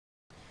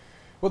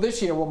Well,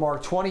 this year will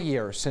mark 20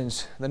 years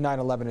since the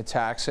 9/11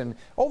 attacks, and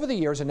over the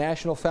years, a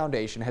national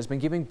foundation has been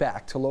giving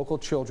back to local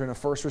children of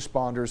first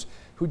responders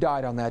who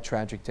died on that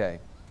tragic day.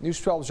 News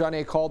 12's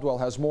Janae Caldwell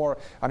has more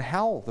on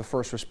how the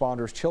First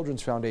Responders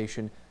Children's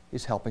Foundation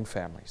is helping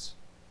families.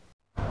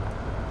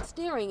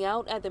 Staring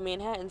out at the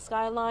Manhattan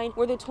skyline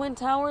where the Twin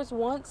Towers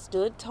once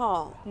stood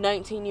tall,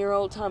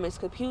 19-year-old Thomas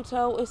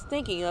Caputo is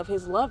thinking of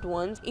his loved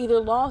ones either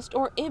lost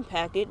or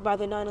impacted by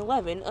the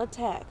 9/11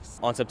 attacks.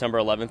 On September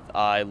 11th,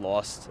 I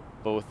lost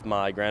both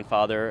my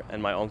grandfather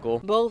and my uncle.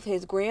 Both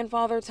his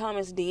grandfather,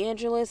 Thomas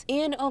DeAngelis,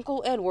 and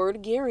Uncle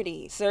Edward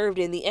Garrity served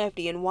in the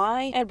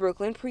FDNY at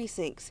Brooklyn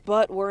precincts,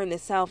 but were in the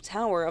South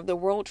Tower of the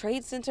World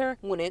Trade Center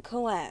when it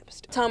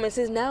collapsed. Thomas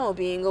is now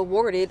being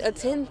awarded a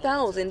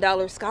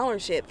 $10,000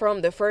 scholarship from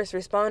the First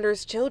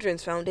Responders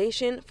Children's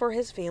Foundation for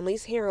his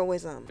family's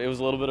heroism. It was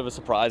a little bit of a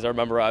surprise. I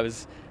remember I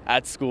was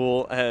at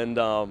school and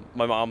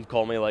my mom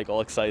called me like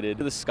all excited.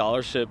 The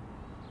scholarship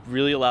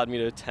really allowed me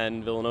to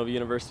attend Villanova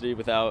University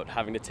without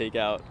having to take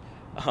out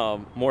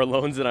more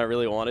loans than I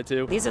really wanted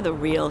to. These are the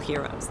real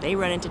heroes. They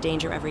run into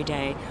danger every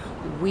day.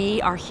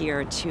 We are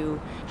here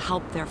to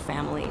help their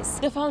families.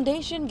 The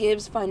foundation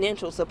gives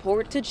financial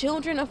support to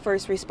children of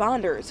first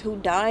responders who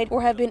died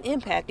or have been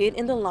impacted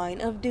in the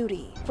line of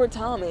duty. For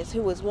Thomas,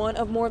 who is one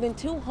of more than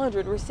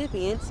 200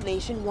 recipients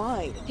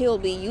nationwide, he'll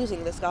be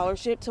using the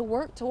scholarship to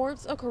work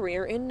towards a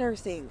career in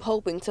nursing,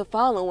 hoping to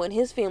follow in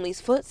his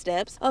family's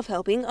footsteps of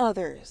helping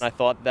others. I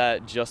thought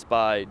that just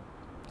by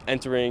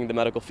entering the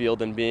medical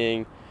field and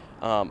being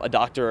a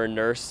doctor or a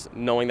nurse,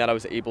 knowing that I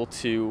was able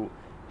to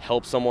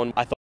help someone,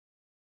 I thought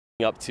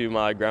up to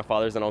my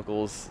grandfather's and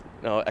uncles'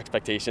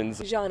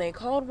 expectations. Janae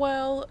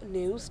Caldwell,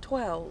 News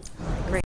 12. Great.